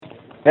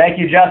Thank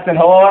you, Justin.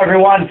 Hello,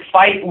 everyone.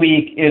 Fight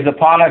week is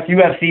upon us.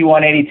 UFC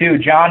 182,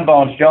 John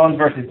Bones Jones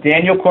versus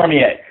Daniel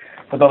Cormier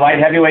for the light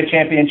heavyweight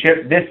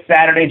championship this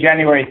Saturday,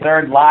 January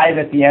 3rd, live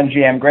at the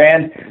MGM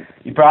Grand.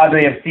 You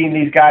probably have seen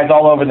these guys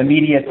all over the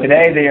media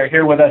today. They are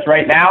here with us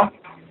right now.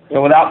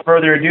 So without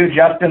further ado,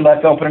 Justin,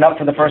 let's open it up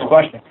for the first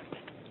question.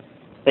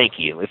 Thank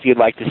you. If you'd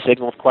like to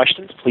signal with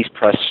questions, please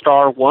press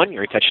 *1 on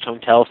your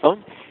touch-tone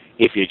telephone.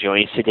 If you're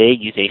joining us today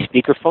using a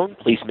speakerphone,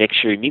 please make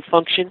sure your mute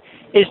function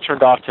is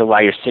turned off to allow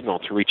your signal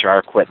to reach our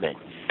equipment.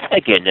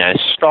 Again,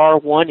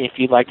 *1 if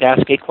you'd like to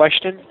ask a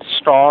question,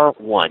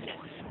 *1.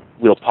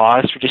 We'll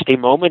pause for just a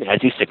moment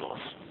as you signal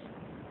us.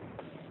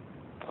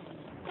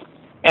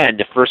 And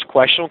the first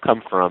question will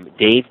come from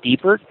Dave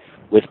Diebert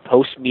with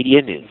Post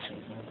Media News.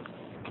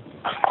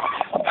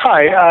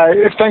 Hi,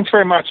 thanks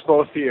very much,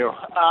 both of you.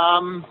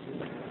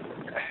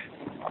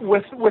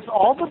 With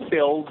all the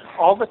build,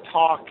 all the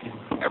talk,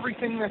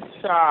 everything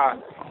that's,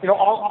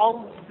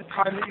 all the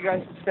time that you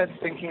guys have spent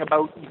thinking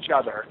about each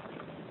other,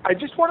 I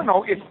just want to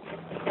know if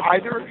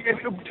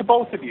to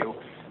both of you,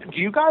 do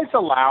you guys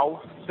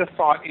allow the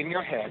thought in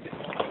your head,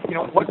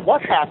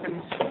 what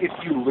happens if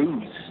you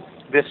lose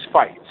this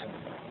fight?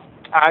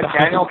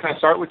 Daniel, can I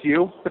start with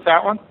you with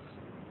that one?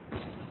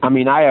 I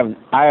mean, I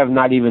have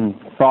not even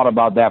thought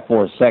about that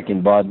for a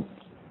second, bud.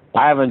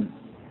 I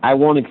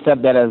won't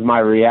accept that as my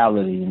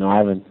reality. I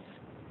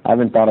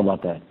haven't thought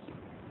about that.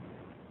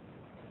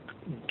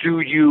 Do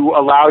you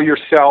allow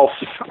yourself?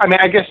 I mean,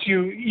 I guess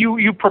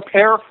you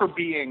prepare for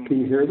being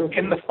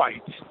in the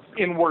fight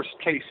in worst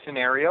case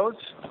scenarios.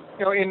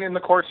 In the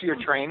course of your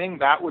training,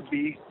 that would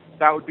be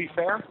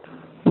fair.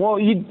 Well,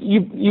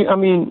 I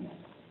mean,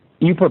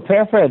 you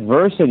prepare for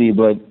adversity,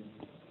 but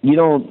you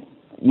don't.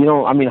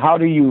 I mean, how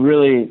do you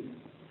really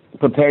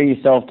prepare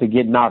yourself to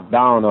get knocked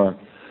down or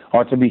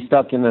to be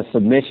stuck in a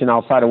submission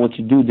outside of what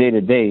you do day to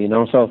day?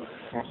 So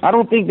I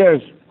don't think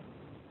I've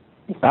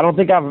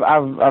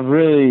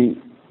really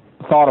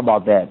thought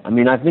about that. I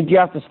mean, I think you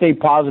have to stay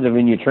positive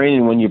in your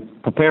training when you're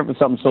preparing for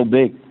something so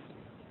big.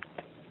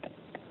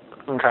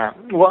 Okay.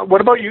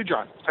 What about you,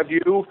 John? Have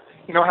you,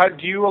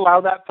 do you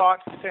allow that thought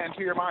to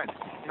enter your mind?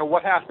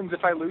 What happens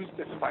if I lose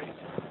this fight?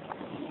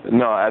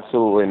 No,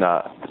 absolutely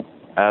not.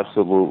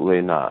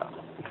 Absolutely not.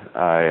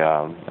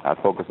 I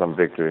focus on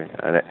victory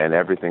and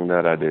everything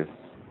that I do.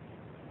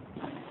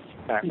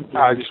 Okay.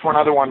 Just one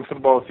other one for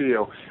both of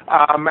you.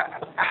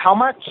 How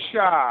much do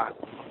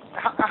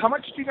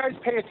you guys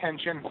pay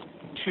attention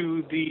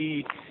to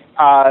the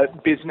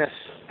business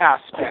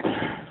aspect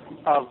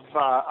of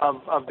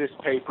this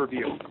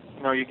pay-per-view?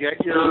 You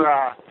get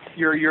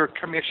your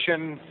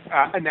commission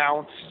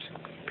announced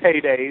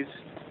paydays,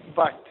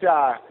 but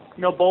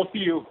both of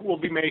you will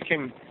be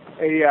making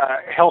a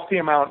healthy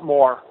amount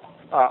more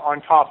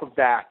on top of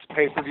that,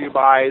 pay-per-view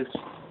buys,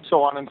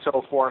 so on and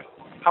so forth.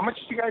 How much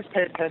do you guys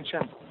pay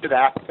attention to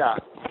that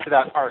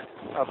part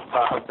of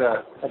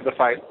the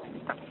fight?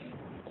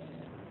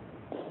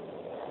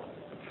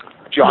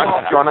 John,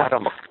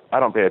 I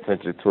don't pay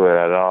attention to it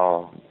at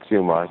all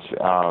too much.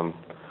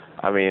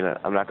 I mean,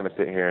 I'm not going to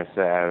sit here and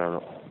say I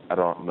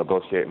don't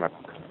negotiate my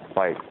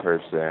fight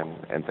person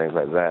and things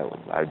like that.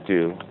 I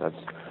do. That's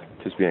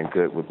just being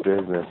good with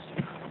business.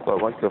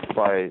 But once the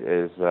fight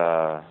is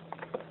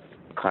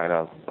kind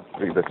of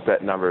the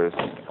set numbers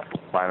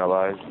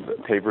finalized, the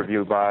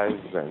pay-per-view buys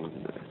and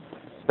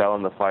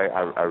selling the fight,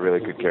 I really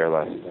could care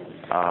less.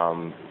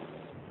 I'm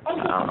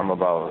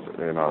about,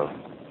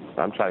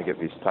 I'm trying to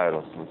get these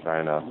titles. I'm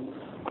trying to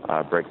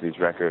break these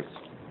records.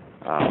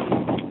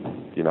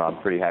 I'm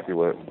pretty happy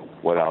with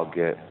what I'll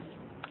get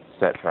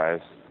set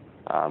price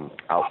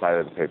outside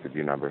of the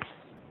pay-per-view numbers.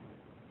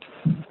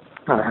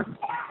 All right.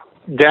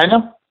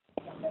 Daniel?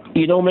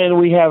 Man,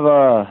 we have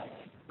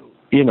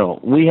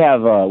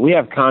we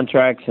have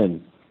contracts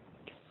and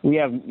we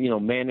have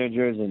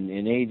managers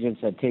and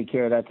agents that take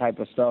care of that type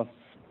of stuff.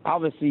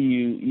 Obviously,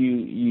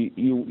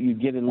 you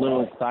get a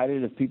little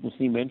excited if people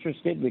seem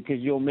interested because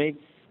you'll make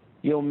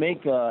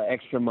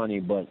extra money.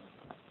 But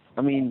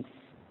I mean,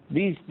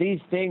 these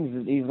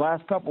things, these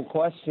last couple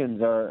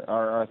questions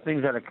are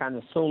things that are kind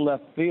of so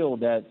left field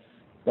that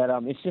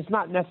it's just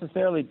not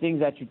necessarily things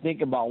that you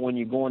think about when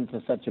you go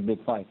into such a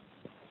big fight.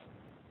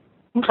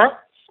 Okay.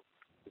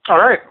 All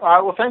right.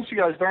 Well, thanks you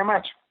guys very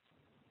much.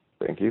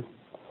 Thank you.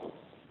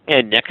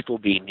 And next will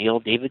be Neil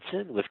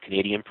Davidson with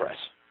Canadian Press.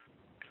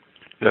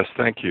 Yes,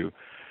 thank you.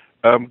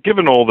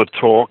 Given all the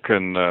talk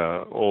and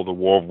all the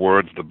war of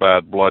words, the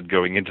bad blood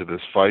going into this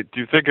fight, do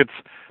you think it's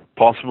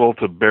possible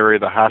to bury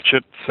the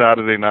hatchet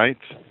Saturday night?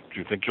 Do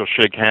you think you'll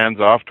shake hands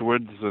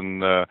afterwards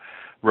and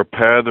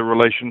repair the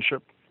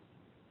relationship?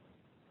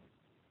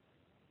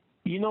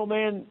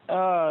 Man,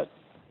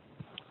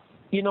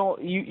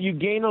 you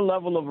gain a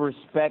level of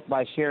respect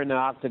by sharing the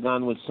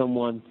octagon with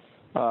someone.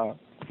 I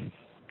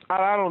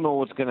don't know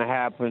what's going to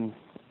happen.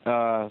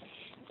 I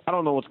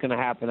don't know what's going to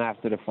happen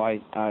after the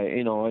fight.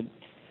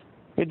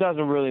 It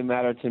doesn't really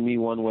matter to me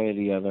one way or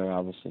the other,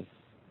 obviously.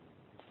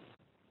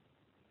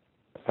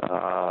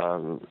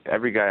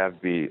 Every guy I've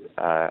beat,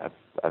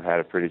 I've had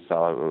a pretty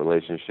solid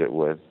relationship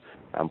with.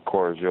 I'm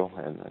cordial,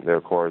 and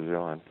they're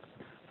cordial, and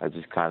I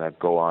just kind of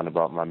go on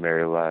about my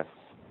merry life.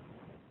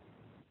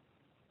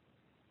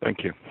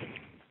 Thank you.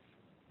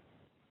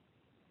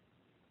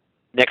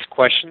 Next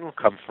question will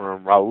come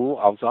from Raul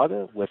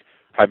Alzada with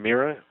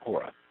Primera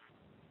Hora.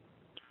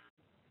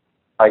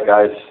 Hi,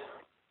 guys.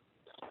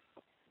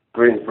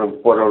 Greetings from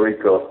Puerto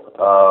Rico.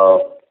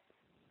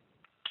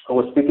 I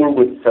was speaking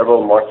with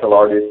several martial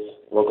artists,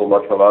 local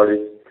martial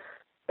artists,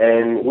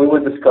 and we were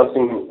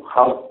discussing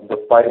how the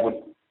fight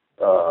would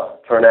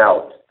turn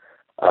out.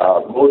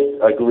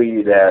 Most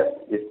agree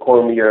that if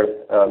Cormier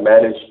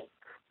managed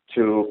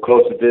to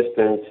close the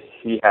distance,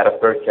 he had a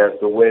fair chance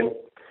to win.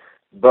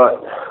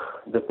 But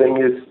the thing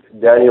is,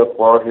 Daniel,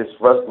 for his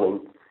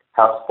wrestling,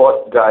 has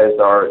fought guys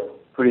that are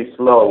pretty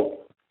slow,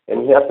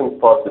 and he hasn't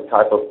fought the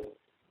type of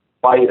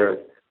fighter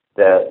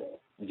that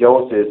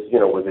Jones is,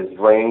 with his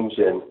range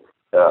and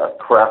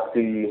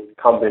crafty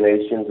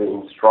combinations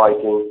in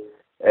striking,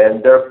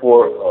 and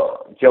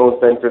therefore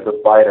Jones entered the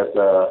fight as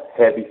a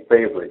heavy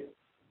favorite.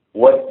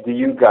 What do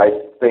you guys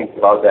think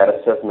about that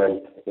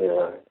assessment,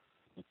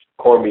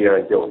 Cormier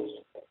and Jones?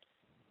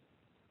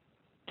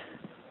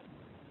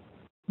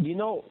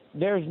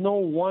 There's no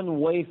one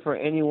way for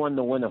anyone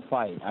to win a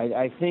fight.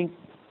 I think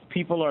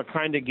people are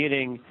kind of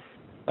getting,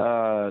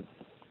 they're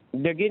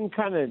getting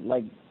kind of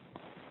like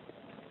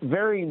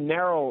very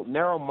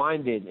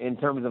narrow-minded in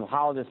terms of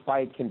how this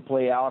fight can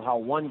play out, how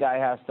one guy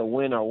has to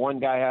win or one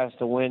guy has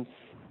to win.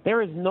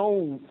 There is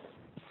no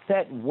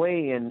set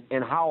way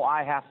in how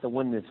I have to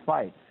win this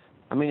fight.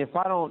 I mean, if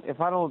I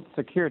don't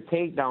secure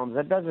takedowns,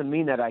 that doesn't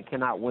mean that I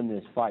cannot win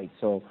this fight.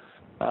 So,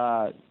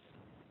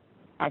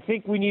 I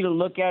think we need to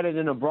look at it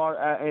in a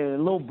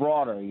little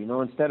broader,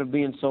 instead of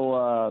being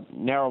so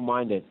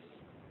narrow-minded.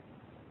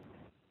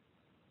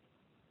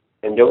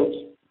 And Jones?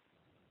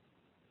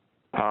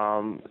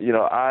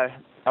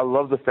 I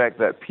love the fact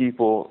that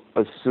people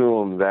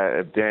assume that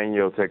if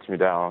Daniel takes me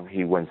down,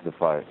 he wins the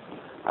fight.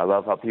 I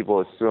love how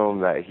people assume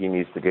that he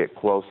needs to get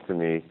close to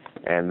me,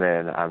 and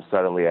then I'm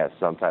suddenly at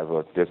some type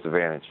of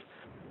disadvantage.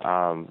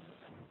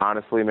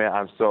 Honestly, man,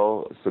 I'm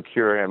so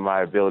secure in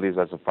my abilities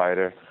as a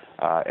fighter,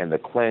 in the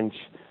clinch,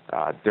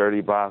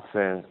 dirty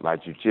boxing, my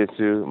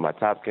jiu-jitsu, my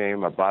top game,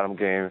 my bottom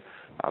game,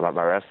 my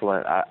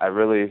wrestling. I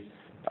really,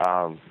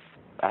 I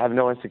have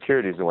no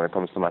insecurities when it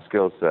comes to my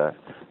skill set.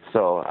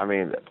 So, I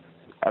mean,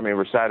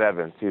 Rashad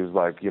Evans, he was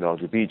like,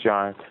 to beat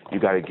John, you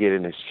got to get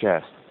in his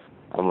chest.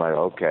 I'm like,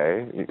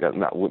 okay.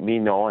 Not, with me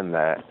knowing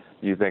that,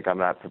 you think I'm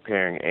not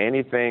preparing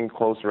anything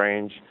close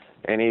range,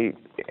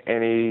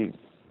 anything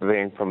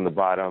from the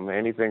bottom,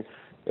 anything.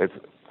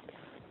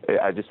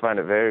 I just find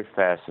it very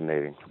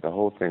fascinating. The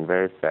whole thing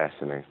very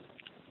fascinating.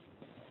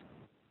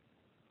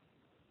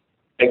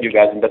 Thank you,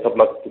 guys, and best of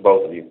luck to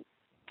both of you.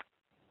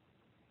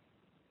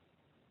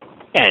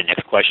 And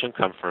next question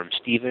comes from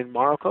Stephen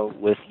Marocco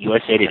with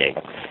USA Today.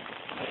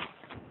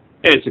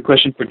 Hey, it's a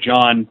question for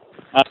John.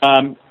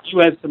 You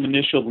had some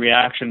initial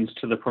reactions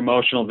to the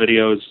promotional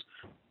videos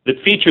that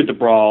featured the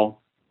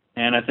brawl,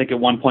 and I think at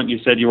one point you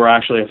said you were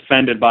actually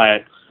offended by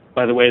it,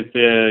 by the way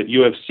the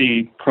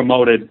UFC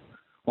promoted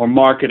or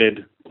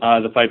marketed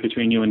the fight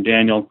between you and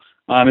Daniel.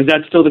 Is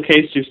that still the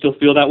case? Do you still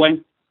feel that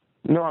way?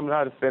 No, I'm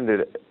not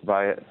offended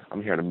by it.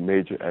 I'm hearing a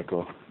major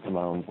echo in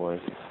my own voice.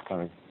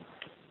 Kind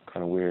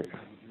of weird.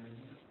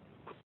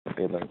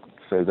 It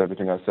says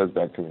everything I says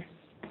back to me.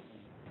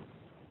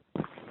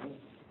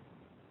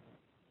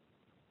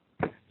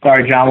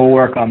 Sorry, John. We'll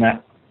work on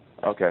that.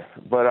 Okay,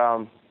 but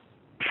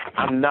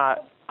I'm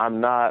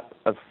not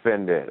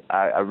offended.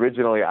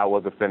 Originally I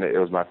was offended. It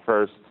was my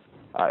first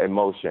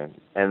emotion,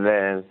 and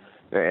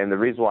the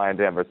reason why I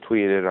never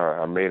tweeted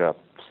or made a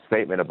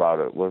statement about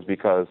it was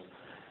because,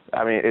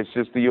 it's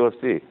just the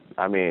UFC.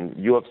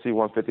 UFC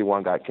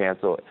 151 got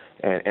canceled,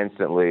 and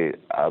instantly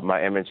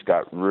my image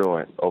got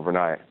ruined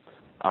overnight.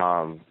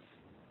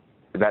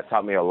 That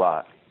taught me a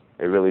lot.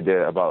 It really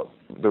did, about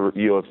the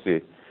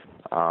UFC.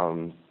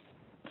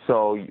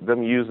 So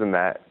them using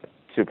that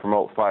to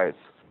promote fights,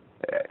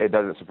 it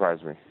doesn't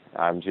surprise me.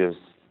 I'm just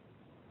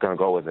going to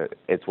go with it.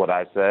 It's what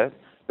I said.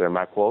 They're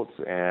my quotes,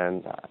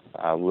 and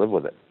I'll live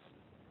with it.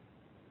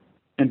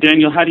 And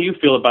Daniel, how do you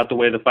feel about the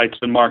way the fight's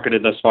been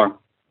marketed thus far?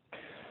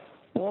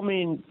 Well,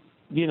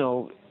 you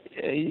know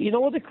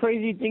what the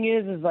crazy thing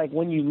is like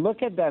when you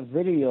look at that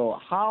video,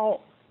 how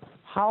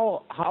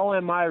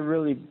am I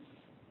really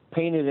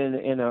painted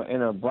in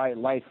a bright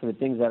light for the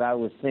things that I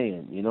was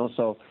saying?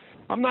 So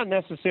I'm not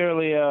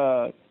necessarily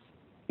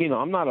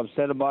I'm not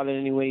upset about it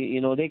anyway.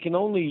 They can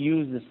only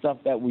use the stuff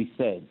that we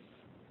said.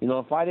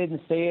 If I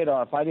didn't say it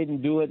or if I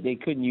didn't do it, they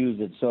couldn't use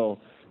it. So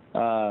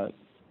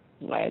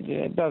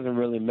it doesn't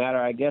really matter.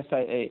 I guess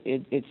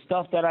it's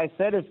stuff that I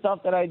said, it's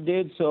stuff that I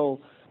did. So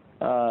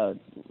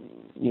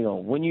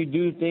when you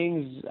do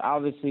things,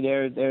 obviously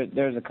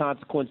there's a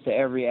consequence to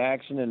every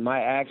action, and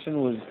my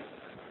action was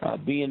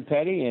being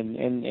petty,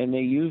 and they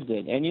used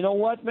it. And you know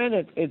what, man?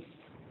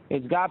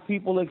 It's got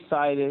people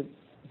excited.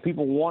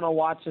 People want to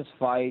watch us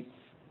fight,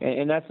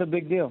 and that's a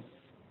big deal.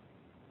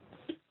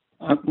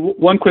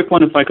 One quick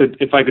one, if I could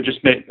just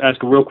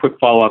ask a real quick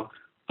follow-up.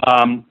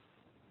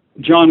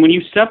 John, when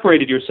you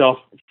separated yourself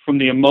from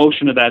the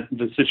emotion of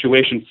the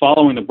situation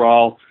following the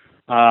brawl,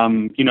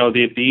 the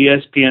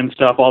ESPN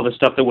stuff, all the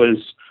stuff that was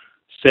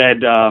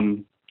said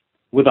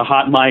with a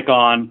hot mic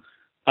on,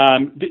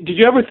 did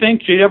you ever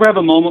have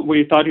a moment where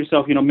you thought to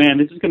yourself, man,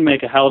 this is going to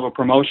make a hell of a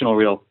promotional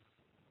reel?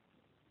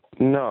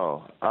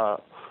 No. A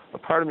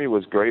part of me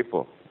was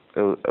grateful.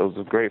 It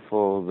was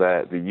grateful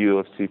that the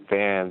UFC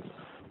fans,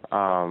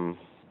 I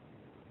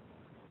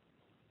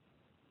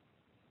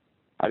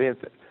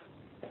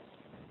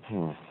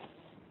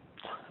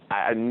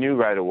knew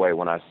right away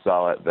when I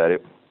saw it that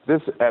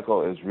this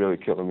echo is really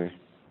killing me.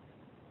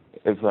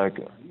 It's like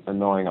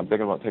annoying. I'm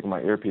thinking about taking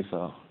my earpiece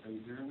off. Are you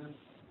hearing that?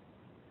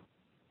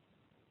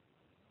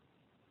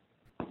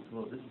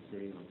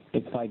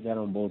 It's like that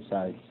on both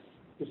sides.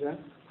 Is that?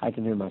 I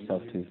can hear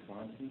myself too.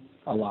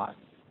 A lot.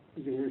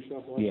 You can hear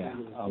yourself? Yeah,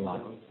 a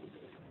lot.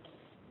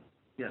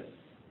 Yes.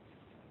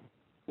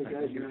 Hey guys,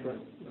 can you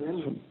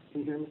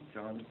hear me?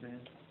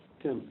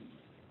 Tim.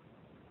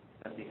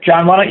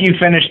 John, why don't you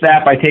finish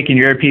that by taking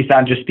your earpiece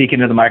on, just speaking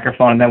to the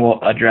microphone, and then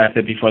we'll address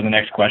it before the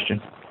next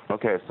question.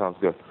 Okay, sounds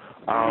good.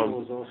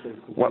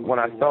 When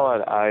I saw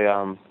it,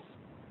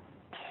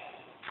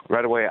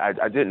 right away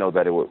I didn't know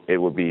that it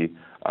would be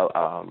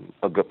a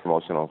good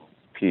promotional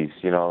piece.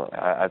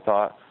 I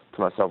thought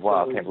to myself,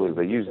 wow, I can't believe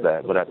they used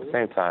that. But at the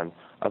same time,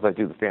 I was like,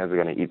 dude, the fans are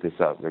going to eat this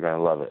up. They're going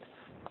to love it.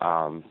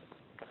 And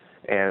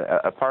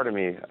a part of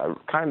me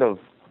kind of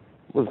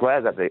was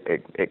glad that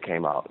it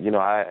came out.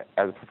 I,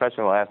 as a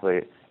professional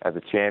athlete, as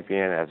a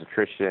champion, as a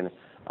Christian,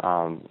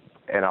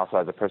 and also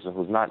as a person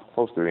who's not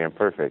close to being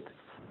perfect,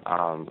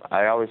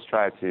 I always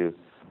try to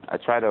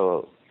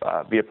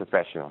be a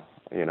professional,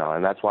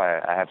 and that's why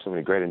I have so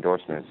many great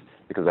endorsements,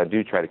 because I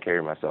do try to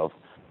carry myself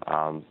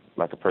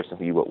like a person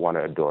who you would want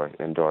to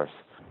endorse.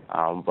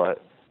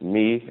 But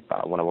me,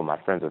 when I'm with my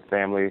friends and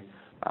family,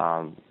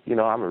 I'm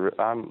a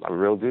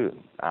real dude.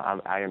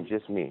 I am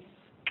just me.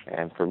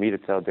 And for me to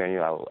tell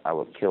Daniel I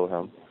would kill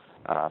him,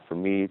 for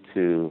me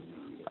to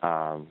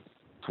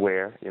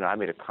swear, I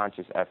made a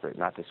conscious effort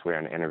not to swear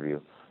in an interview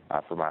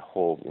for my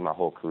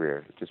whole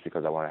career, just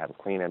because I want to have a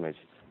clean image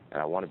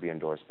and I want to be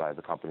endorsed by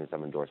the companies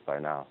I'm endorsed by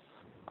now.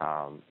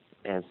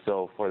 And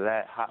so for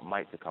that hot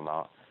mic to come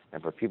out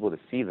and for people to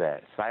see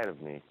that side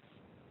of me,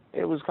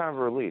 it was kind of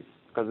a relief,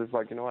 because it's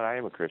like, I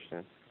am a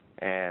Christian,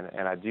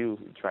 and I do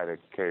try to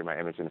carry my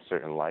image in a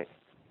certain light,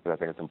 because I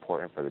think it's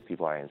important for the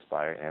people I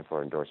inspire and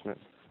for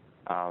endorsements.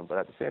 But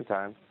at the same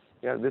time,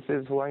 this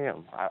is who I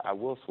am. I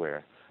will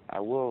swear. I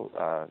will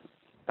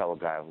tell a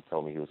guy who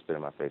told me he would spit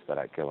in my face that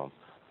I'd kill him.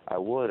 I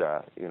would,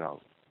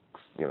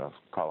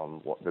 call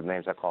him the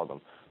names I called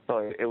him.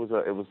 So it was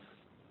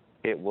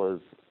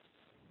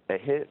a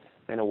hit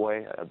in a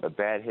way, a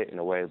bad hit in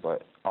a way,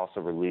 but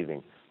also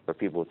relieving for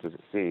people to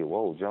see,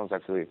 whoa, Jones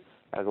actually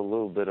has a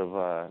little bit of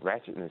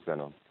ratchetness in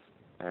him.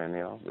 And,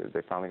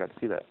 they finally got to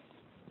see that.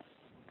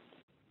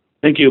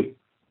 Thank you.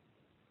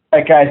 All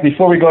right, guys,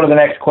 before we go to the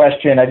next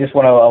question, I just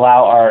want to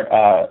allow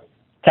our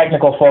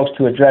technical folks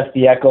to address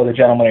the echo the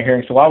gentlemen are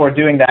hearing. So while we're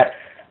doing that,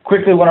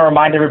 quickly want to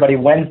remind everybody,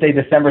 Wednesday,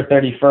 December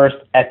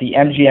 31st at the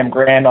MGM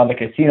Grand on the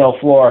casino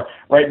floor,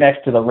 right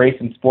next to the Race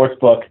and Sports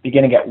Book,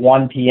 beginning at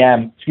 12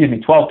 p.m.,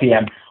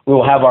 we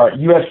will have our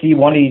UFC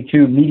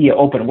 182 Media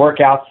Open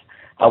workouts.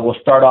 We'll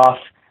start off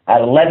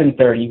at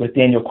 11:30 with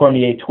Daniel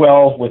Cormier,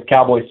 12 with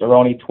Cowboy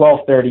Cerrone,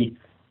 12:30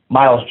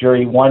 Miles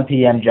Jury, 1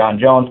 p.m. John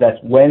Jones. That's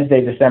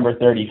Wednesday, December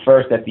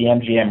 31st at the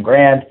MGM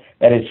Grand.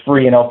 That is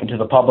free and open to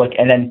the public.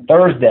 And then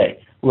Thursday,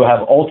 we'll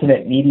have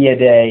Ultimate Media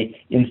Day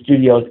in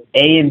Studios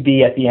A and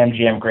B at the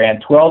MGM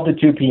Grand, 12 to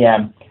 2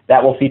 p.m.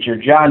 That will feature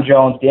John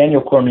Jones,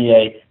 Daniel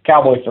Cormier,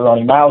 Cowboy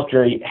Cerrone, Miles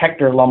Jury,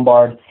 Hector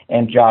Lombard,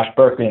 and Josh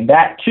Berkley. And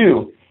that,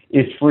 too,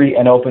 is free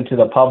and open to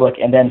the public.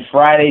 And then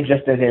Friday,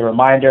 just as a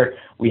reminder,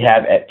 we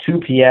have at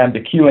 2 p.m.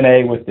 the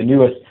Q&A with the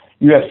newest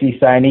UFC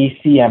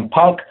signee, CM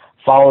Punk,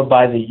 followed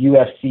by the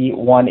UFC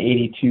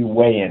 182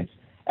 weigh-ins.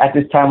 At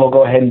this time, we'll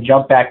go ahead and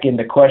jump back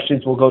into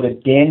questions. We'll go to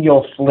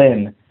Daniel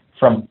Flynn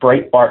from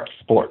Breitbart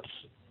Sports.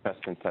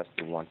 Testing,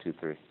 1, 2,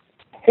 3.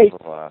 Hey,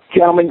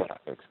 gentlemen.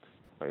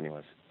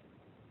 Anyways.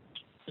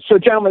 So,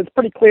 gentlemen, it's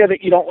pretty clear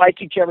that you don't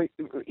like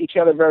each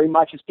other very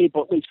much as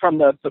people, at least from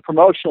the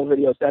promotional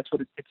videos. That's what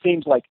it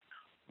seems like.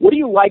 What do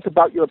you like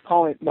about your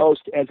opponent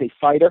most as a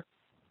fighter?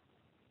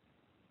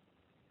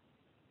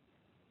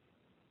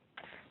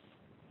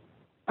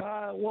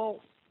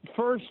 Well,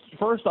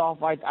 first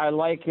off, I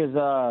like his,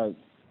 I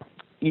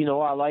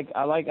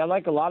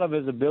like a lot of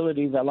his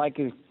abilities. I like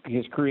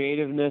his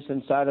creativeness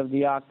inside of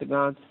the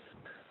octagon,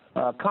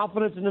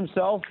 confidence in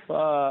himself,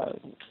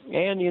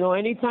 and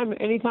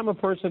anytime a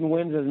person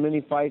wins as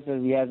many fights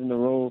as he has in a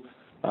row,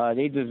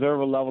 they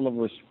deserve a level of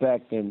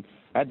respect. And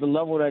at the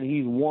level that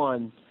he's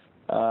won,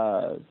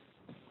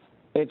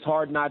 it's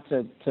hard not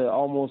to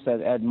almost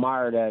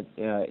admire that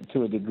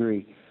to a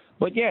degree.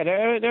 But yeah,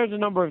 there's a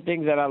number of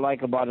things that I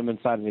like about him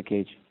inside of the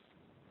cage.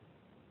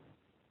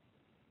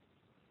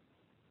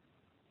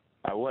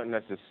 I wouldn't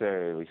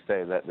necessarily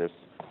say that there's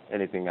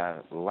anything I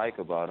like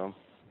about him.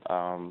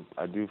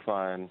 I do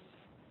find,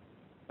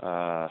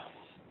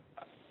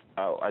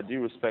 I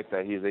do respect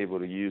that he's able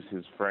to use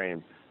his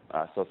frame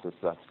so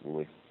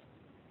successfully.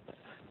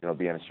 You know,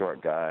 being a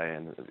short guy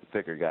and a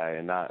thicker guy,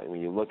 and not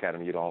when you look at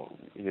him,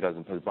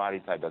 his body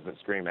type doesn't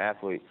scream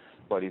athlete,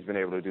 but he's been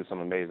able to do some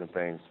amazing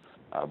things,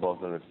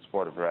 both in the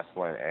sport of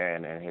wrestling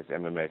and in his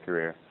MMA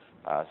career.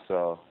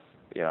 So,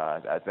 you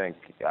know, I think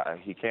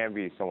he can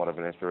be somewhat of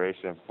an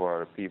inspiration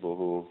for people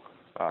who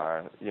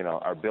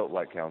are built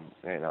like him.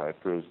 You know, it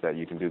proves that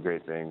you can do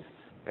great things.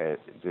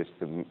 It's just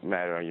a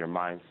matter of your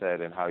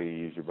mindset and how you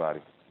use your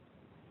body.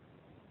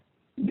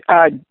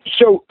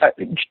 So, a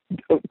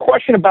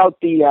question about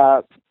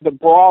the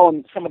brawl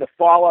and some of the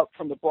fallout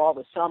from the brawl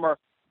this summer.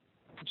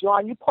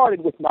 John, you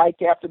parted with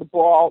Nike after the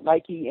brawl,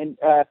 Nike, and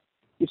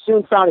you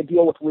soon found a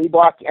deal with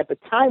Reebok. At the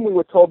time, we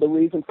were told the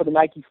reason for the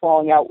Nike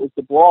falling out was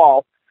the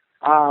brawl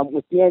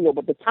with Daniel,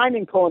 but the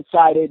timing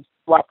coincided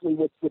roughly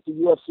with the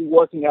UFC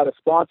working out a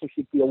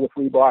sponsorship deal with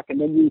Reebok,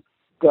 and then you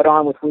got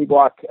on with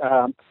Reebok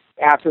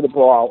after the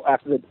brawl,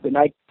 after the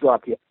Nike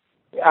dropped you.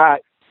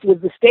 Was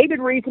the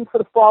stated reason for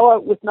the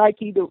fallout with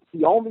Nike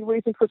the only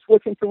reason for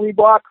switching to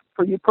Reebok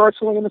for you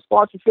personally in the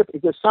sponsorship?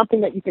 Is there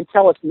something that you can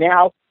tell us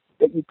now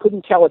that you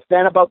couldn't tell us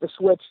then about the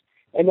switch?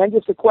 And then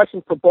just a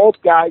question for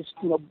both guys.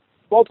 You know,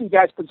 both of you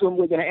guys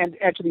presumably going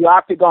to enter the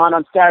Octagon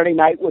on Saturday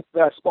night with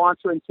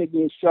sponsor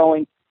insignias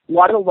showing. A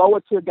lot of the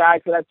lower tier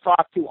guys that I've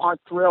talked to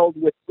aren't thrilled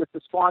with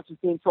the sponsors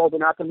being told they're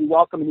not going to be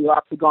welcome in the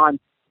Octagon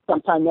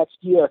sometime next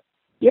year.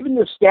 Given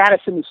your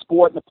status in the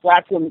sport and the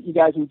platform that you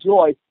guys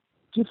enjoy,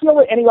 do you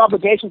feel any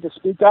obligation to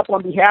speak up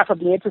on behalf of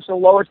the interest of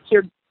lower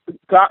tier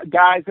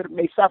guys that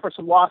may suffer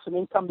some loss of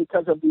income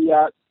because of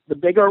the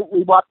bigger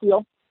Reebok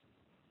deal?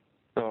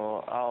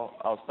 So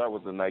I'll start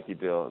with the Nike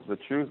deal. The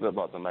truth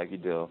about the Nike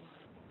deal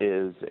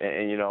is,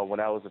 and you know, when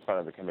I was in front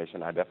of the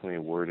commission, I definitely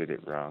worded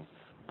it wrong.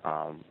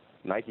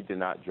 Nike did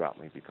not drop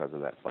me because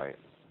of that fight,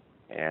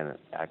 and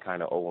I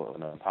kind of owe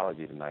an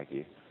apology to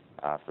Nike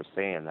for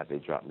saying that they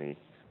dropped me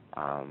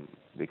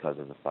because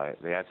of the fight.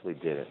 They actually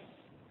did it.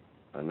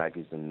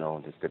 Nike's been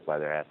known to stick by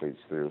their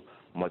athletes through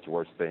much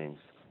worse things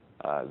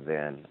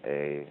than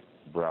a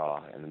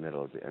brawl in the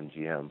middle of the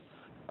MGM.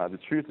 The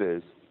truth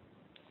is,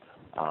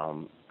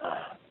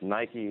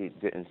 Nike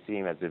didn't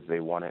seem as if they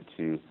wanted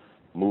to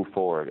move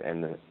forward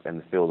in the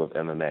field of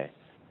MMA.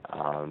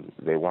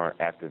 They weren't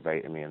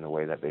activating me in the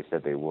way that they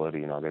said they would.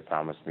 You know, they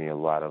promised me a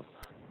lot of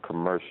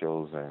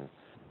commercials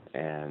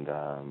and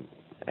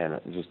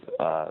just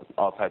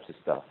all types of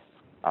stuff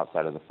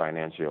outside of the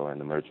financial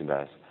and the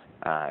merchandise.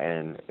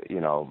 And you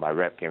know, my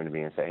rep came to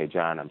me and said, "Hey,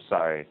 John, I'm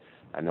sorry.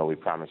 I know we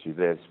promised you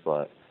this,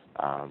 but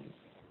I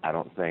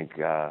don't think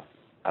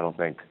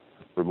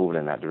we're moving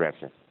in that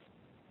direction."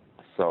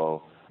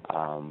 So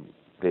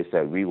they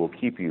said, "We will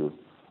keep you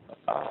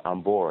on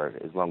board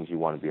as long as you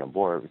want to be on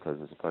board, because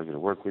it's a pleasure to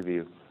work with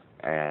you,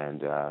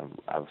 and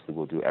obviously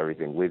we'll do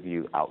everything with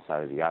you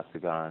outside of the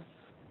Octagon.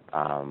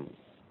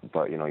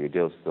 But you know, your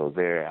deal's still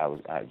there."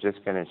 I just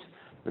finished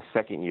the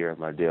second year of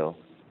my deal,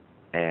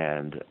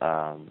 and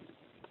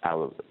I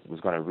was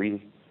going to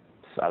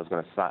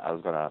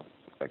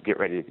get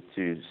ready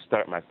to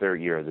start my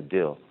third year of the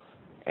deal,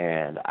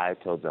 and I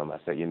told them, I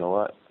said, "You know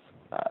what?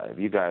 If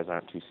you guys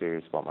aren't too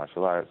serious about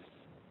martial arts,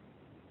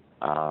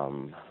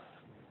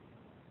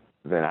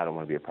 then I don't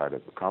want to be a part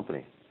of the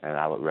company, and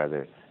I would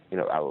rather, you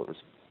know,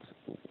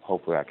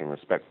 hopefully I can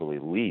respectfully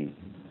leave."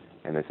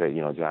 And they said,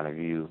 "You know, John, if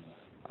you,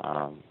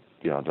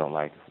 don't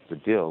like the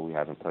deal we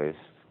have in place,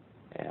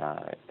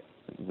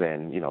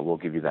 then, you know, we'll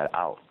give you that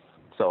out."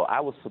 So I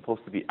was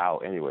supposed to be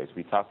out anyways.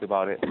 We talked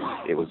about it.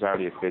 It was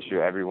already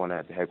official. Everyone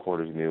at the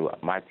headquarters knew.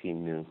 My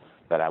team knew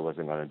that I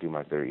wasn't going to do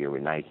my third year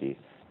with Nike.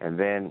 And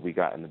then we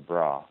got in the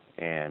brawl,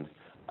 and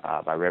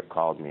my rep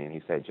called me, and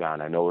he said,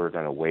 "John, I know we're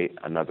going to wait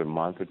another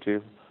month or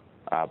two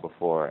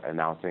before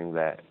announcing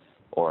that,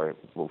 or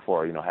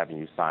before, you know, having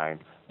you sign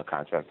a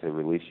contract to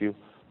release you.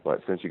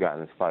 But since you got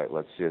in this fight,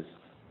 let's just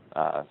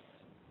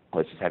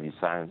have you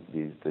sign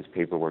this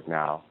paperwork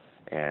now,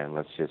 and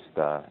let's just,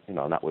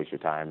 not waste your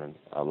time and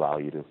allow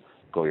you to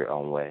go your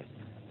own way."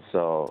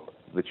 So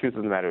the truth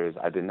of the matter is,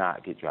 I did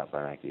not get dropped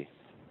by Nike.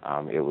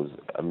 It was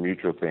a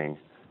mutual thing,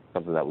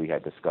 something that we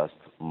had discussed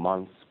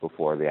months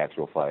before the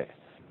actual fight.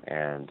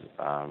 And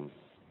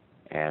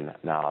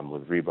now I'm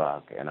with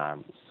Reebok, and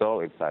I'm so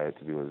excited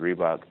to be with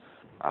Reebok.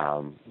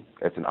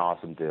 It's an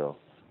awesome deal.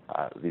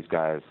 These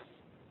guys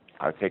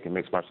are taking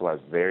mixed martial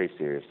arts very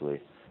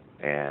seriously,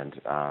 and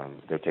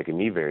they're taking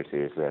me very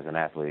seriously as an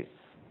athlete.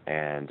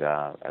 And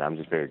I'm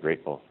just very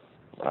grateful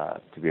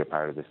to be a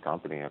part of this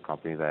company, a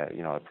company that,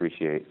 you know,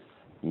 appreciates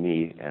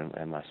me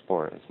and my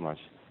sport as much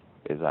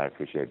as I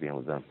appreciate being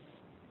with them.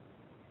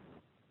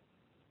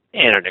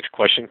 And our next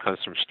question comes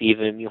from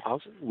Stephen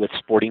Muhlhausen with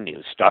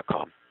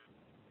SportingNews.com.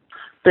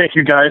 Thank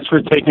you guys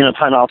for taking the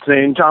time out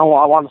today. And John,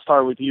 I want to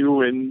start with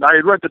you. And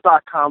I read the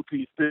 .com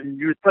piece, and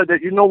you said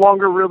that you no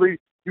longer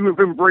you have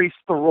embraced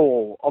the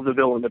role of the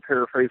villain, to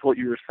paraphrase what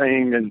you were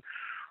saying. And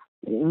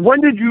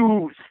when did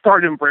you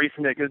start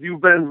embracing it? Because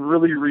you've been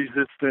really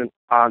resistant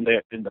on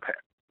that in the past.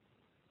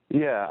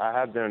 Yeah, I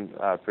have been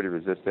pretty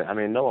resistant. I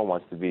mean, no one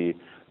wants to be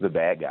the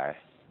bad guy,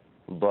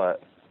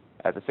 but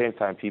at the same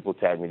time, people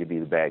tag me to be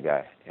the bad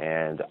guy,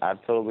 and I've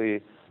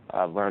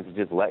learned to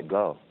just let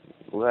go.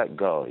 Let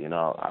go. You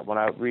know, when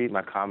I read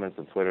my comments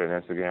on Twitter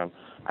and Instagram,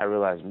 I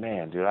realize,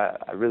 man, dude,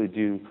 I really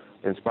do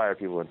inspire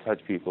people and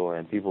touch people,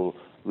 and people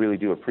really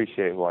do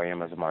appreciate who I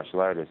am as a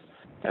martial artist.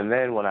 And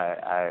then when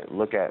I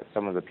look at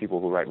some of the people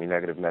who write me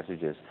negative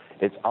messages,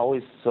 it's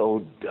always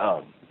so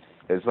dumb.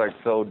 It's like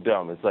so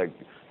dumb. It's like,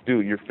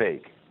 dude, you're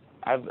fake.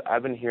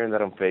 I've been hearing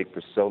that I'm fake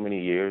for so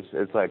many years.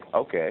 It's like,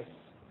 okay,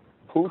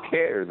 who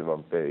cares if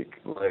I'm fake?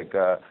 Like,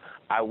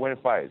 I win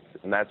fights,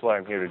 and that's what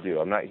I'm here to do.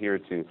 I'm not here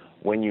to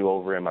win you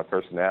over in my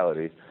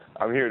personality.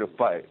 I'm here to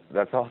fight.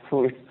 That's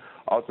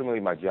ultimately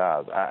my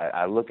job.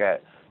 I look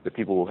at the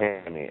people who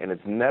hate me, and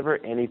it's never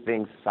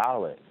anything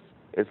solid.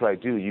 It's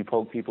like, dude, you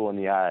poke people in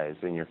the eyes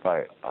in your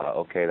fight.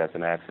 Okay, that's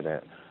an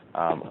accident.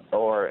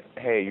 Or,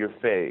 hey, you're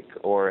fake.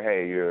 Or,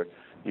 hey,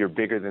 you're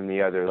bigger than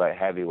the other, like,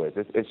 heavyweights.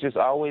 It's just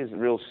always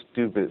real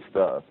stupid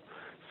stuff.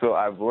 So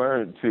I've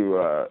learned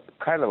to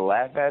kind of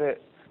laugh at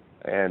it.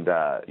 And,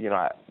 you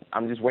know,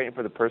 I'm just waiting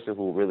for the person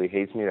who really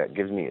hates me that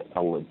gives me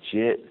a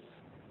legit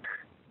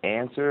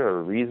answer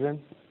or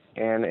reason.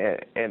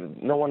 And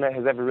no one that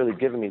has ever really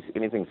given me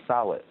anything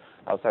solid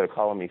outside of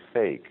calling me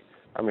fake.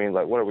 I mean,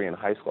 like, what are we in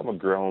high school? I'm a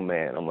grown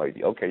man. I'm like,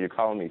 okay, you're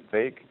calling me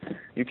fake?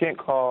 You can't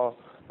call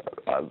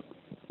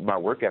my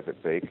work ethic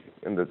fake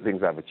and the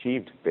things I've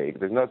achieved fake.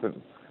 There's nothing.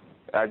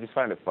 I just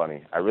find it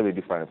funny. I really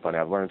do find it funny.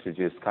 I've learned to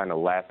just kind of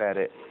laugh at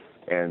it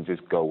and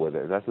just go with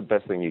it. That's the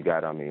best thing you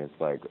got on me. It's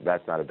like,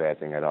 that's not a bad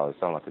thing at all. It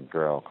sounds like a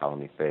girl calling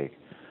me fake.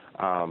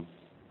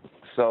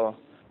 So,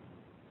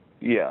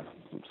 yeah.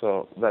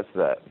 So that's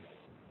that.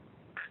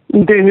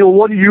 Daniel,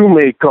 what do you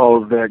make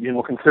of that, you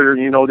know,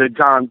 considering, you know, that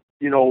John,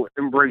 you know,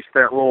 embraced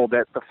that role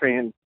that the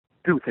fans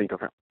do think of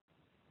him?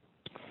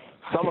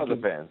 Some of the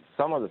fans.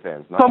 Some of the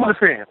fans. I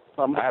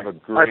have a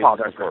great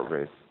support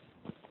base.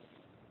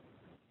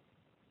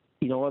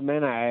 You know what,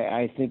 man?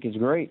 I think it's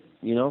great.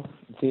 You know,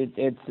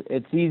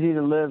 it's easy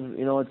to live.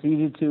 You know, it's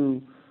easy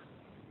to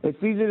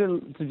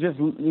just,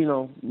 you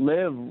know,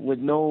 live with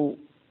no.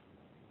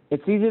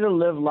 It's easy to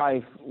live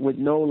life with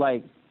no,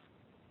 like,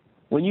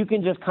 when you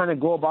can just kind of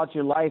go about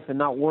your life and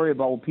not worry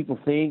about what people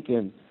think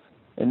and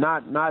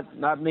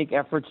not make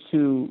efforts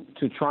to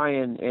try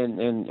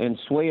and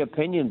sway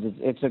opinions.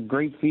 It's a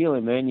great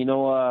feeling, man. You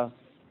know,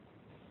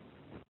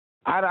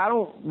 I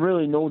don't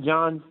really know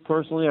John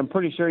personally. I'm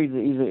pretty sure he's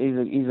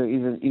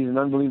an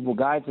unbelievable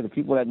guy to the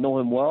people that know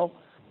him well.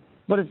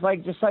 But it's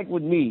like, just like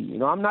with me, you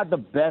know, I'm not the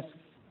best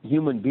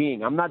human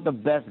being. I'm not the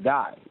best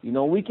guy. You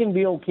know, we can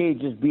be okay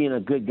just being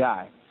a good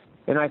guy.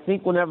 And I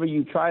think whenever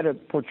you try to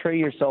portray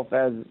yourself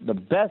as the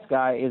best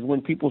guy is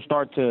when people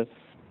start to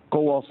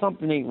go, well,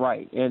 something ain't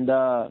right. And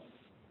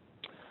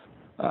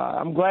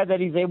I'm glad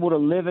that he's able to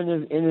live in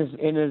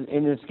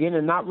his skin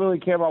and not really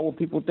care about what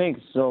people think.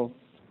 So,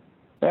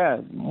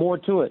 yeah, more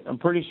to it. I'm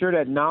pretty sure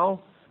that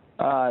now,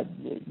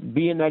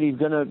 being that he's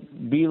gonna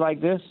be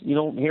like this, you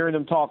know, hearing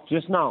him talk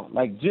just now,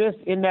 like just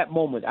in that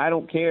moment, I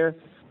don't care.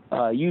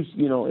 You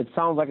know, it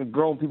sounds like a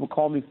girl when people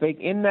call me fake.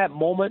 In that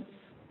moment,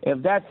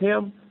 if that's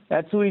him,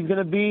 that's who he's going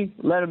to be.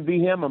 Let him be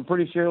him. I'm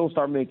pretty sure he'll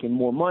start making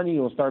more money.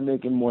 He'll start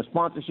making more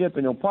sponsorship,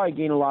 and he'll probably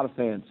gain a lot of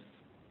fans.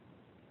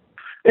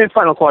 And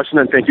final question,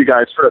 and thank you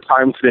guys for the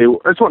time today.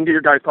 I just want to get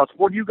your guys' thoughts.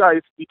 What do you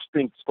guys each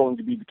think is going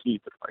to be the key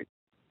to the fight?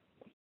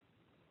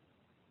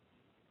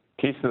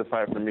 Keys to the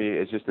fight for me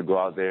is just to go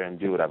out there and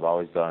do what I've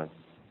always done,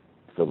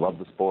 to love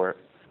the sport,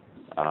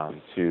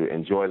 to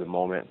enjoy the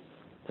moment,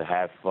 to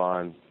have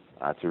fun,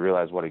 to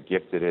realize what a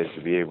gift it is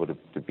to be able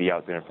to be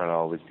out there in front of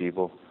all these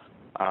people.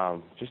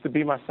 Just to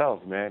be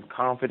myself, man.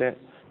 Confident,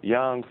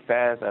 young,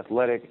 fast,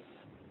 athletic,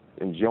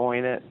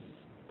 enjoying it,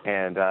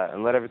 and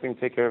let everything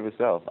take care of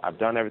itself. I've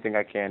done everything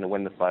I can to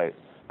win the fight.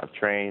 I've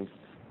trained.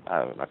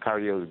 My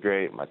cardio is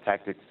great. My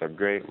tactics are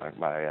great.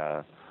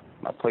 My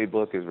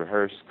playbook is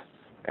rehearsed.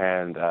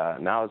 And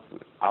now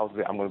I'm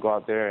going to go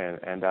out there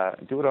and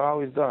do what I've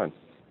always done.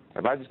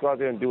 If I just go out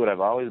there and do what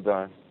I've always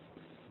done,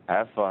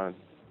 have fun,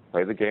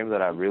 play the game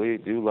that I really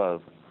do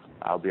love,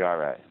 I'll be all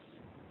right.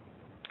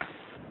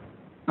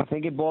 I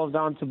think it boils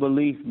down to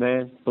belief,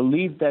 man.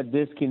 Belief that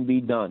this can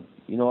be done.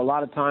 You know, a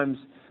lot of times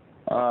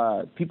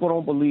people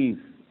don't believe.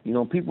 You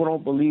know, people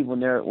don't believe when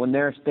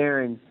they're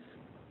staring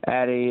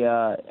at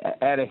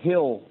a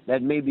hill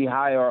that may be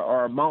high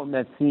or a mountain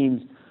that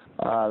seems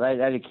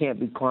that it can't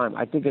be climbed.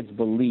 I think it's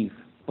belief.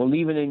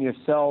 Believing in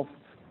yourself,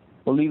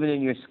 believing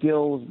in your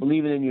skills,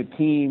 believing in your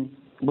team,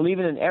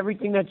 believing in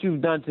everything that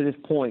you've done to this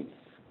point.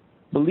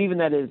 Believing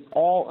that it's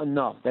all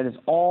enough, that it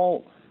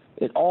all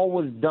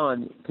was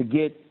done to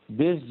get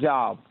this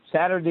job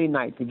Saturday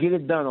night, to get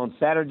it done on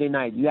Saturday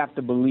night. You have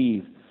to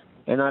believe,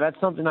 and that's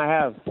something I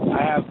have.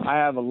 I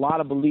have a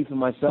lot of belief in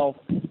myself.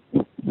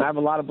 I have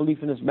a lot of belief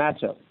in this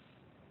matchup.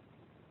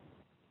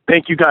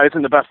 Thank you guys,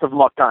 and the best of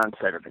luck on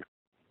Saturday.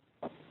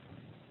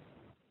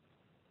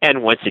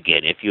 And once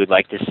again, if you would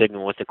like to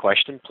signal with a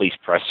question, please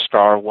press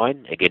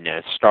 *1. Again,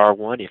 that's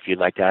 *1 if you'd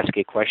like to ask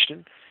a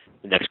question.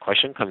 The next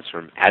question comes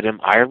from Adam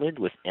Ireland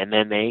with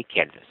MMA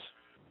Canvas.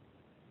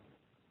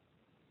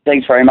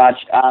 Thanks very much.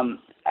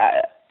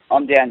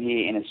 I'm down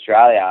here in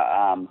Australia,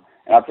 and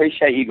I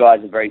appreciate you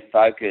guys are very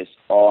focused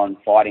on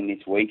fighting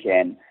this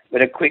weekend.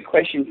 But a quick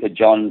question for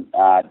John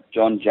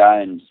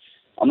Jones.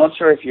 I'm not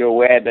sure if you're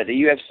aware, but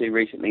the UFC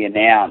recently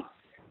announced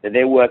that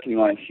they're working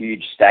on a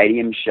huge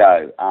stadium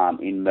show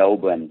in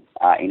Melbourne,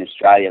 in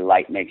Australia,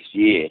 late next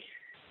year.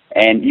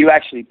 And you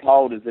actually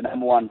polled as the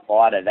number one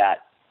fighter that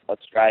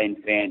Australian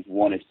fans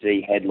want to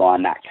see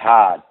headline that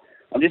card.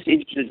 I'm just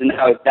interested to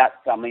know if that's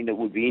something that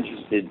you'd be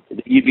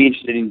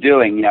interested in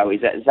doing. You know,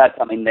 is that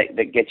something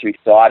that gets you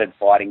excited,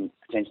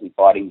 potentially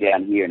fighting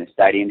down here in a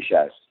stadium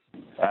show?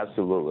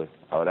 Absolutely,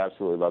 I would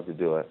absolutely love to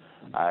do it.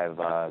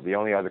 The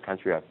only other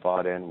country I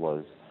fought in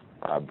was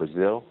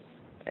Brazil,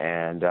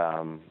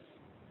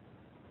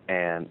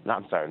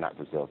 not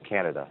Brazil,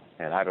 Canada,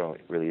 and I don't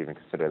really even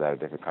consider that a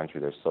different country.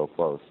 They're so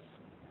close.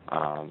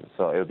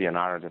 So it would be an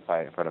honor to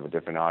fight in front of a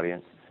different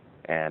audience,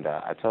 and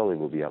I totally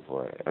will be up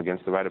for it.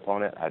 Against the right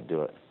opponent, I'd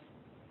do it.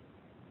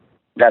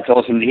 That's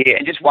awesome to hear.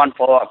 And just one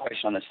follow-up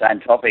question on the same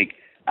topic.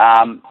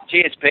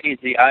 GSP is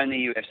the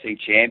only UFC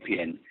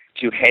champion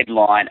to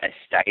headline a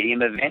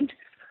stadium event.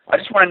 I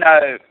just want to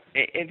know,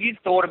 have you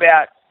thought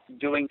about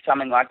doing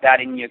something like that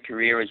in your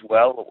career as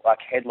well, like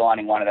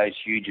headlining one of those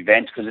huge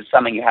events, because it's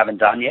something you haven't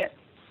done yet?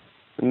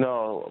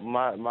 No,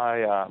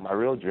 my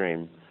real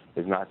dream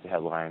is not to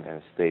headline in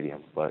a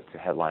stadium, but to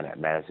headline at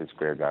Madison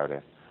Square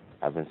Garden.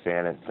 I've been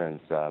saying it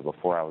since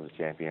before I was a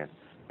champion,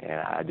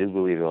 and I do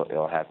believe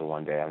it'll happen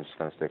one day. I'm just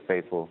going to stay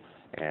faithful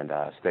and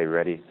stay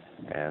ready,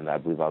 and I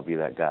believe I'll be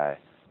that guy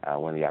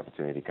when the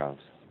opportunity comes.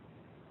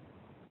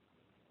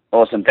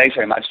 Awesome. Thanks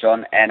very much,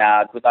 John, and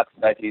good luck to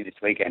both of you this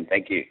weekend.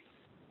 Thank you.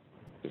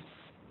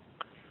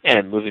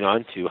 And moving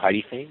on to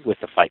Heidi Fang with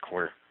the Fight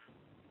Corner.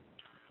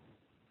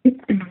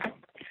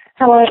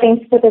 Hello,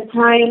 thanks for the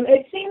time.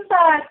 It seems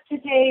that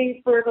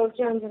today for both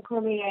Jones and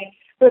Cormier,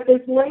 that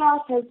this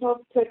layoff has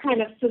helped to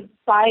kind of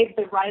subside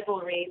the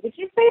rivalry. Would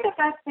you say that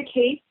that's the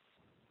case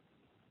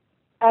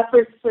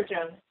for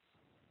Jones?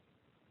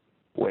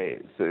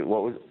 Wait, so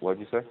what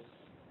did you say?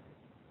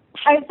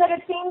 I said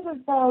it seems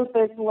as though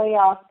this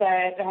layoff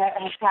that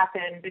has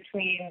happened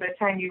between the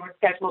time you were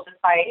scheduled to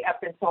fight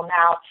up until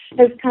now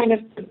has kind of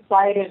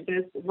subsided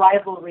this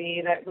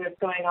rivalry that was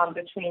going on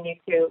between you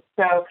two.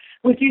 So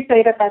would you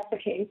say that that's the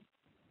case?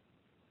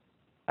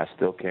 I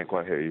still can't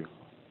quite hear you.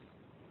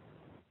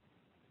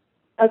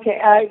 Okay.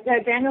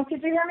 Daniel,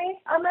 could you hear me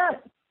on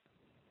that?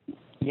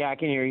 Yeah, I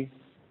can hear you.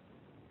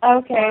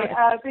 Okay.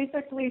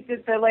 Basically,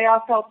 did the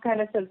layoff help kind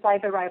of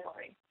subside the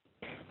rivalry?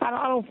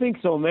 I don't think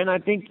so, man. I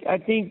think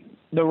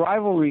the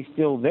rivalry's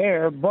still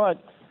there,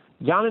 but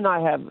John and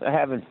I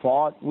haven't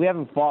fought. We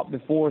haven't fought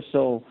before,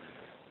 so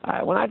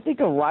when I think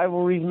of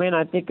rivalries, man,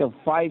 I think of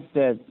fights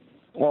that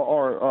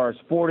or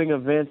sporting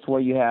events where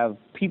you have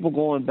people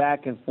going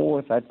back and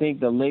forth. I think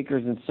the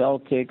Lakers and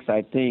Celtics.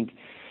 I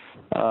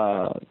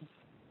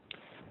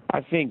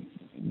think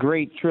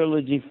great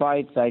trilogy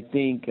fights. I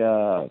think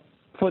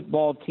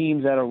football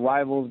teams that are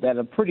rivals that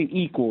are pretty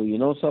equal, you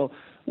know. So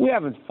we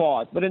haven't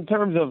fought, but in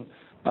terms of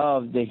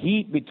the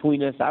heat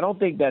between us, I don't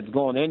think that's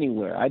going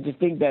anywhere. I just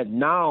think that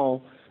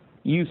now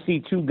you see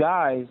two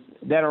guys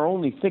that are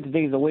only 6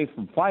 days away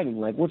from fighting.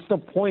 Like, what's the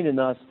point in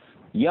us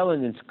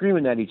yelling and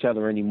screaming at each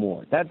other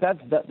anymore? That's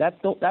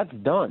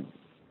done.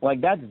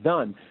 Like, that's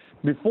done.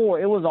 Before,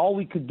 it was all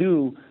we could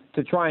do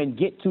to try and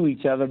get to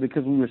each other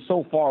because we were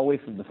so far away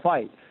from the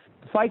fight.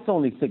 The fight's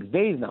only 6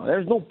 days now.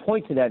 There's no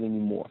point to that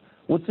anymore.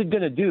 What's it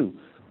going to do?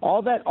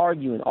 All that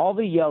arguing, all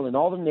the yelling,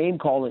 all the name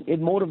calling, it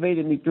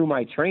motivated me through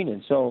my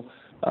training. So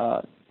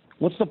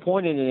what's the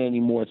point in it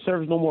anymore? It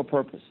serves no more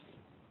purpose.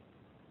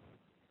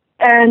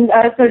 And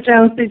so,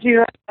 Jones, did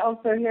you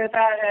also hear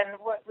that, and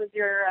what was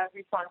your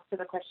response to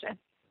the question?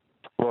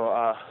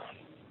 Well,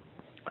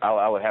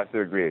 I would have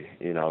to agree.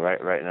 You know,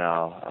 right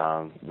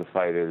now, the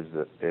fight is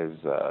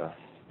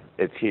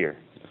it's here.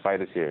 The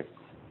fight is here.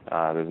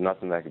 There's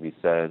nothing that can be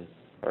said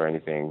or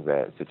anything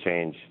that to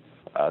change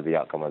the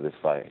outcome of this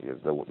fight.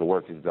 The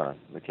work is done.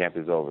 The camp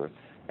is over,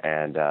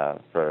 and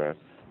for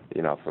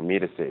me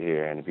to sit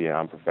here and be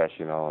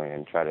unprofessional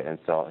and try to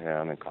insult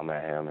him and come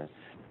at him and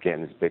get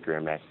in this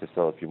bickering match to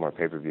sell a few more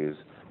pay-per-views,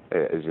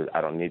 it's just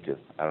I don't need to.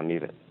 I don't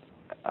need it.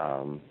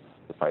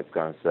 The fight's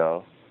gonna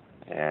sell,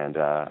 and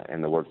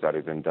the work's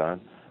already been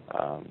done.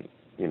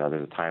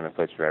 There's a time and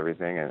place for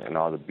everything, and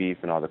all the beef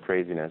and all the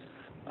craziness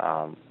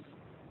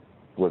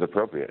was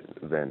appropriate.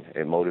 Then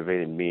it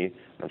motivated me.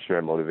 I'm sure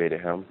it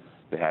motivated him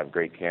to have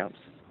great camps,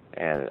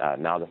 and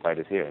now the fight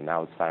is here. And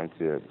now it's time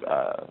to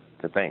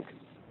think.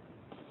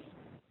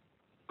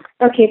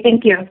 Okay,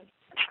 thank you.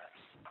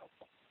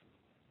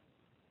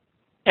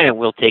 And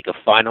we'll take a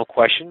final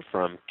question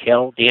from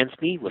Kel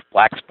Dansby with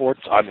Black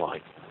Sports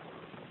Online.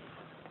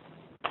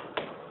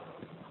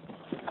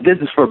 This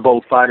is for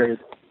both fighters.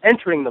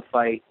 Entering the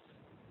fight,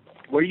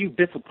 were you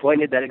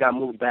disappointed that it got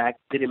moved back?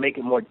 Did it make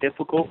it more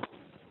difficult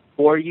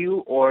for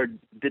you, or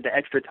did the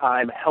extra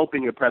time help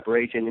in your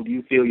preparation, and do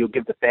you feel you'll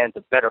give the fans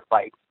a better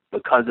fight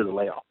because of the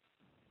layoff?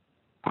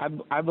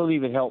 I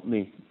believe it helped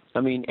me.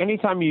 I mean,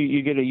 anytime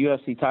you get a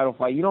UFC title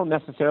fight, you don't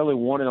necessarily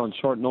want it on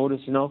short notice,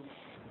 you know.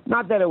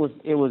 not that it was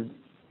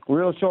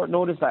real short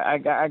notice. I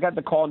got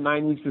the call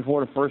 9 weeks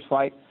before the first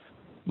fight,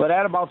 but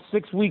at about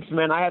 6 weeks,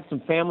 man, I had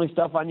some family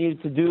stuff I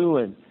needed to do,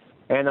 and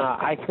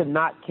I could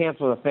not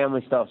cancel the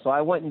family stuff. So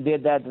I went and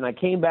did that, and I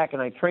came back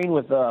and I trained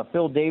with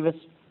Phil Davis.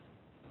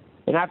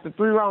 And after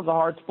 3 rounds of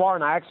hard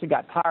sparring, I actually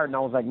got tired, and I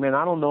was like, man,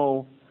 I don't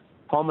know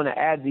how I'm going to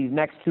add these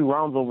next 2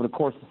 rounds over the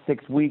course of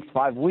 6 weeks,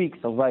 5 weeks.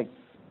 I was like,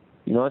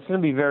 you know, it's going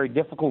to be very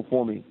difficult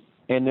for me.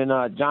 And then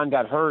John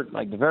got hurt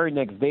like the very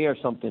next day or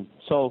something.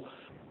 So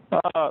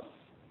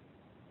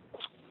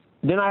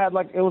then I had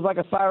it was like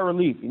a sigh of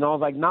relief. You know, I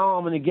was like, now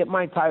I'm going to get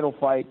my title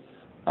fight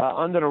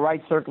under the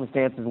right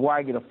circumstances where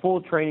I get a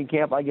full training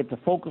camp. I get to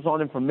focus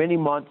on it for many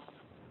months,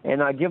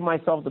 and I give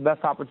myself the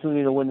best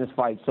opportunity to win this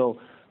fight. So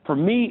for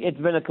me, it's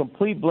been a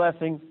complete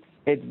blessing.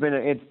 It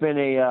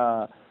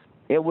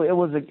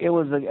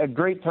was a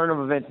great turn of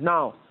events.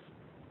 Now,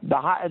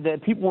 the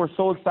people were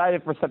so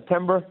excited for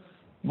September,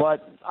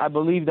 but I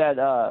believe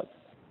that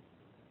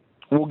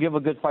we'll give a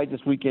good fight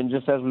this weekend,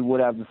 just as we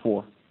would have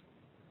before.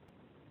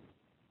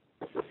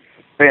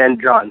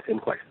 And John, same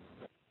question.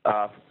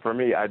 For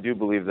me, I do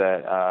believe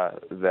that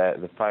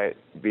that the fight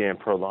being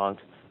prolonged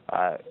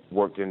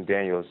worked in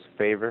Daniel's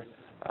favor,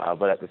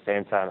 but at the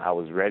same time, I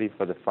was ready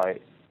for the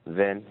fight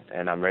then,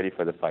 and I'm ready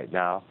for the fight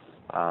now.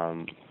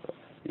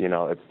 You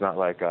know, it's not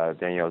like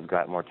Daniel's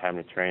got more time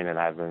to train and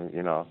I've been,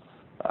 you know,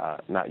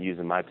 not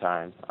using my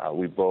time.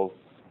 We both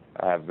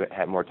have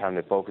had more time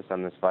to focus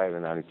on this fight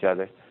and on each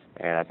other,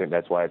 and I think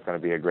that's why it's going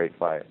to be a great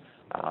fight.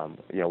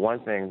 You know, one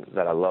thing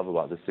that I love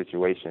about this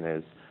situation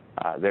is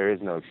there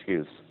is no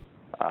excuse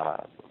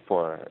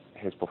for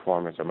his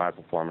performance or my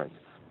performance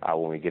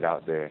when we get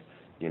out there.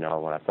 You know,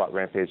 when I fought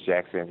Rampage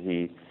Jackson,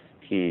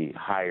 he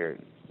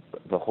hired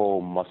the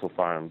whole Muscle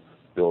Farm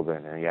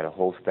building, and he had a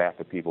whole staff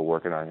of people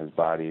working on his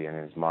body and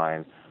his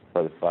mind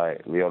for the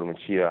fight. Lyoto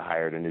Machida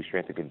hired a new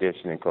strength and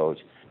conditioning coach,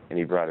 and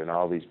he brought in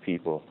all these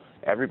people.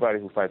 Everybody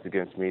who fights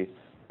against me,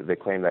 they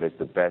claim that it's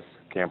the best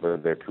camp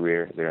of their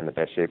career. They're in the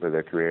best shape of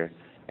their career,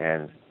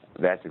 and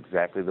that's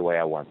exactly the way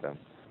I want them.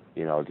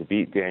 You know, to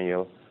beat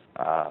Daniel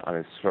on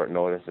his short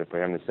notice, and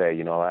for him to say,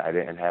 you know, I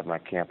didn't have my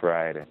camp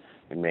right,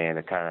 and man,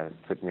 it kind of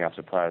took me off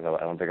surprise. I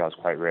don't think I was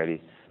quite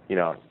ready. You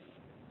know,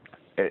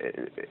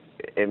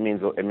 it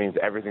means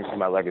everything to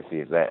my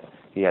legacy that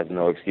he has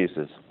no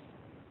excuses.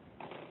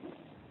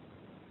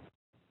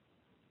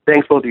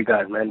 Thanks both of you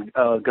guys, man.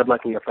 Good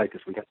luck in your fight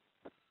this weekend.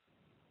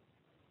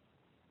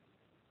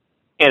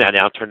 And I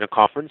now turn the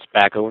conference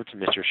back over to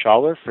Mr.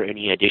 Schaller for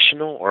any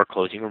additional or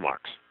closing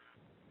remarks.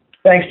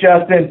 Thanks,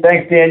 Justin.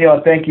 Thanks, Daniel.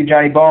 And thank you,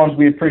 Johnny Bones.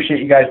 We appreciate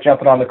you guys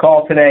jumping on the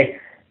call today.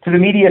 To the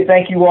media,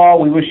 thank you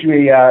all. We wish you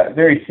a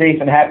very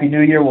safe and happy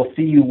New Year. We'll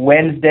see you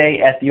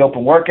Wednesday at the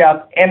Open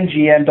Workouts.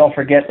 MGM, don't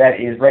forget, that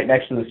is right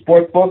next to the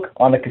sports book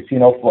on the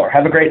casino floor.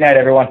 Have a great night,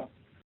 everyone.